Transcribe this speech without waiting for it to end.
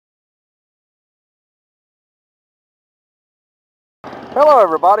Hello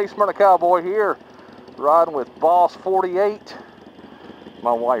everybody, Smyrna Cowboy here, riding with Boss 48,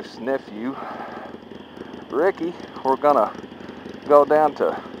 my wife's nephew, Ricky. We're gonna go down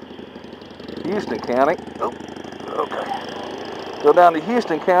to Houston County. Oh, okay. Go down to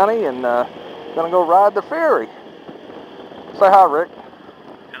Houston County and gonna go ride the ferry. Say hi, Rick.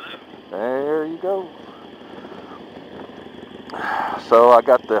 Hello. There you go. So I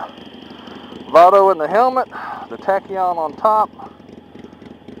got the Vado in the helmet, the tachyon on top,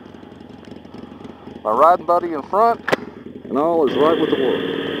 my riding buddy in front, and all is right with the world.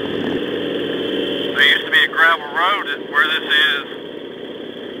 There used to be a gravel road where this is.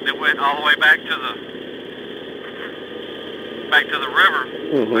 It went all the way back to the river.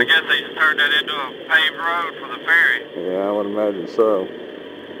 Mm-hmm. I guess they just turned that into a paved road for the ferry. Yeah, I would imagine so.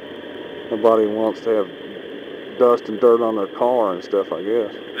 Nobody wants to have dust and dirt on their car and stuff, I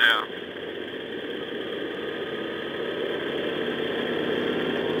guess. Yeah.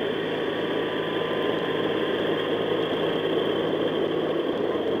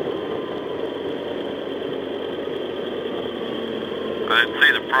 I didn't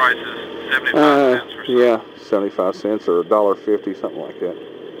see the prices. 75 cents or something. Yeah, 75 cents or $1.50, something like that.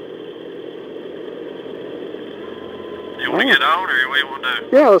 You want to get on, or what do you want to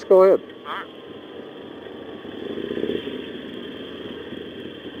do? Yeah, let's go ahead. All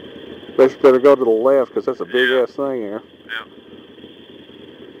right. Better go to the left, because that's a big-ass thing there. Yeah.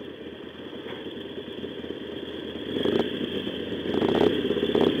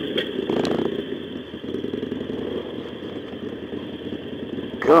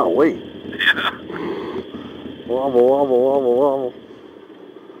 Golly. Yeah. Wobble, wobble, wobble, wobble.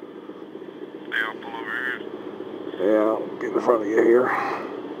 Yeah, I'll pull over here. Yeah, I'll get in front of you here.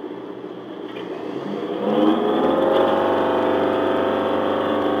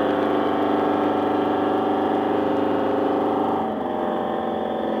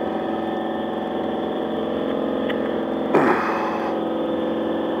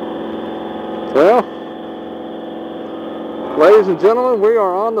 Well, ladies and gentlemen, we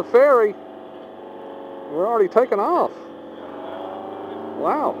are on the ferry. We're already taking off.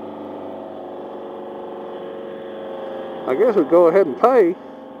 Wow. I guess we'll go ahead and pay.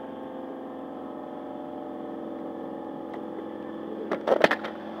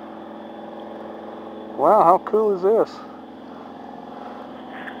 Wow, how cool is this?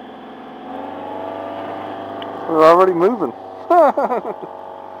 We're already moving.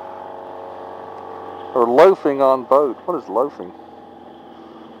 Or loafing on boat. What is loafing?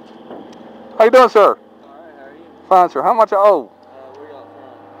 How you doing, sir? Alright, how are you? Fine, sir. How much I owe? Where y'all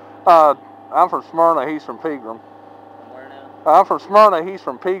from? I'm from Smyrna. He's from Pegram. From where now? I'm from Smyrna. He's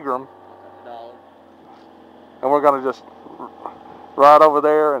from Pegram. $1. And we're going to just ride over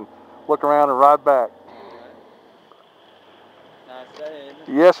there and look around and ride back. Alright. Nice day,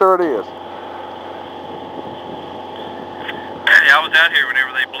 isn't it? Yes, sir, it is. Yeah, I was out here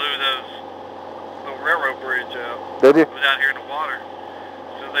whenever they blew those railroad bridge out. Did you? I was out here in the water. As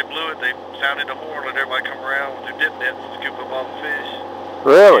soon as they blew it, they sounded the horn, let everybody come around with their dip nets and scoop up all the fish.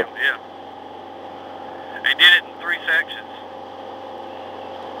 Really? Yeah. They did it in 3 sections.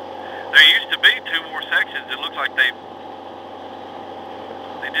 There used to be 2 more sections. It looks like they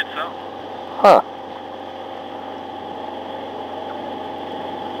did something. Huh.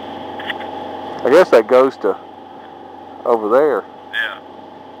 I guess that goes to over there. Yeah.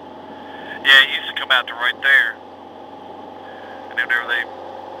 Yeah, it used to come out to right there. And then whenever they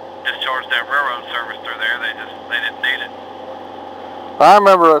discharged that railroad service through there, they didn't need it. I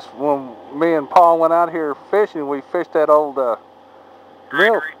remember us when me and Paul went out here fishing. We fished that old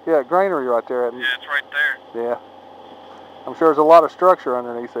Granary? Yeah, granary right there. Yeah, it's right there. Yeah. I'm sure there's a lot of structure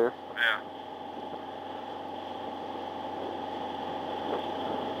underneath there. Yeah.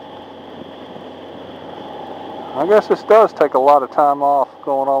 I guess this does take a lot of time off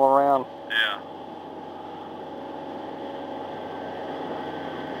going all around. Yeah.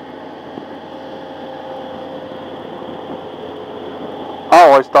 I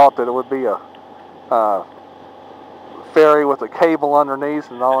always thought that it would be a ferry with a cable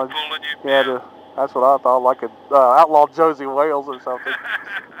underneath and all. Pulling you? Yeah, that's what I thought, like a outlaw Josie Wales or something.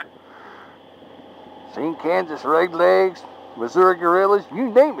 Seen Kansas Redlegs, Missouri Gorillas, you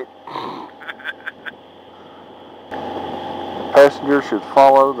name it. Passengers should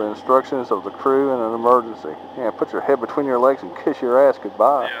follow the instructions of the crew in an emergency. Yeah, put your head between your legs and kiss your ass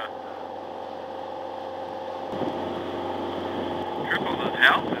goodbye. Yeah. Trip on those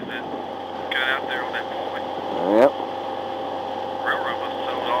houses that got out there on that point. Yep. Railroad must have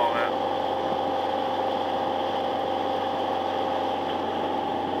sold all that.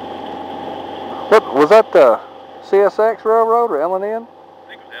 What was that? CSX Railroad or L&N? I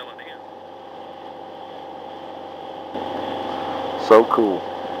think it was L&N. So cool.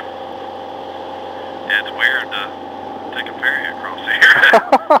 Yeah, it's weird to take a ferry across here.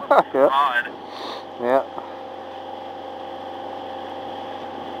 Yeah. Odd. Yeah.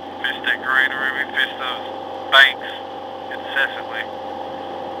 Fish that granary, we fish those banks incessantly.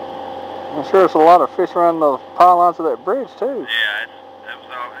 I'm sure there's a lot of fish around the pylons of that bridge too. Yeah, it's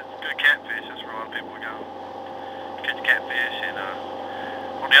good catfish. That's where a lot of people go. Catch catfish. And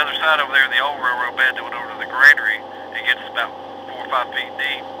on the other side over there in the old railroad bed that went over to the granary, it gets about 4 or 5 feet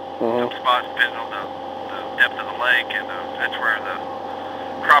deep. Some spots depending on the depth of the lake, and that's where the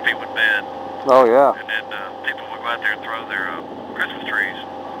crappie would bed. Oh yeah. And then people would go out there and throw their Christmas trees.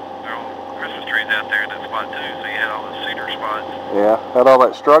 Their old Christmas trees out there in that spot too. So you had all the cedar spots. Yeah, had all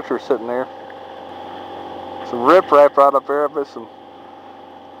that structure sitting there. Some riprap right up there, but some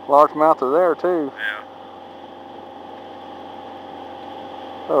largemouth are there too. Yeah.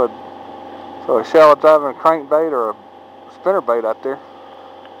 So a shallow diving crankbait or a spinnerbait out there.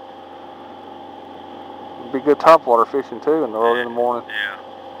 Be good topwater fishing too in the early in the morning. Yeah.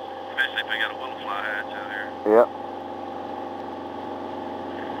 Especially if they got a little fly hatch out there. Yep.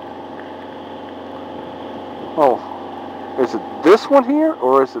 Oh, is it this one here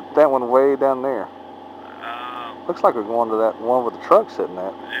or is it that one way down there? Looks like we're going to that one with the truck sitting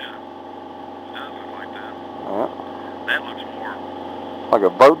at. Yeah. It does look like that. Yeah. That looks more like a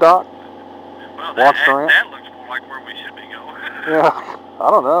boat dock. Well, that looks more like where we should be going. Yeah. I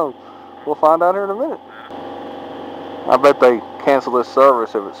don't know. We'll find out here in a minute. I bet they cancel this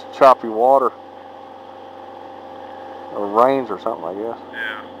service if it's choppy water or rains or something, I guess.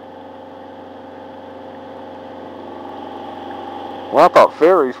 Yeah. Well, I thought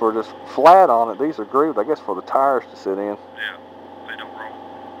ferries were just flat on it. These are grooved, I guess, for the tires to sit in. Yeah, they don't roll.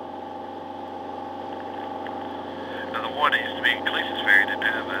 Now, the one that used to be in Cleese's Ferry didn't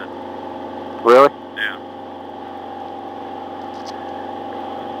have that. Really? Yeah.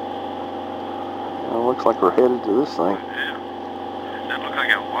 Well, it looks like we're headed to this thing. Yeah. Doesn't look like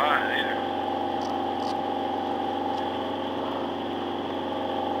it wide either.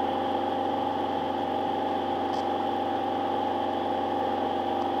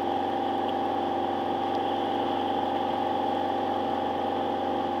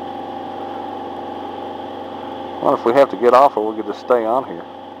 Well, if we have to get off, or we could just stay on here.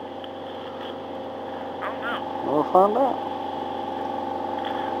 I don't know. We'll find out.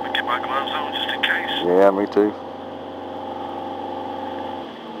 I'll get my gloves on just in case. Yeah, me too.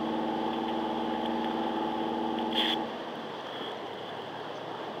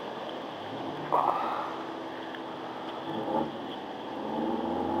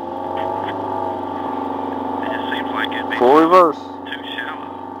 It just seems like it'd be Full reverse. too shallow.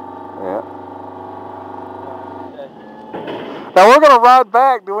 Yeah. Now we're going to ride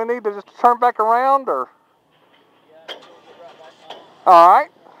back. Do we need to just turn back around or? All right.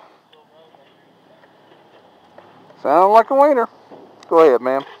 Sound like a wiener. Go ahead,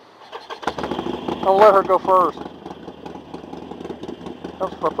 ma'am. I'll let her go first.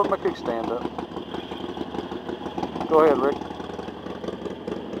 Helps if I put my kickstand up. Go ahead, Rick.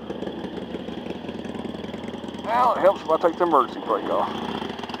 Well, it helps if I take the emergency brake off.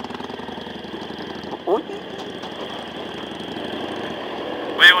 What do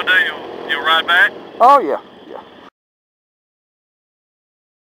you want to do? You'll ride back? Oh, yeah.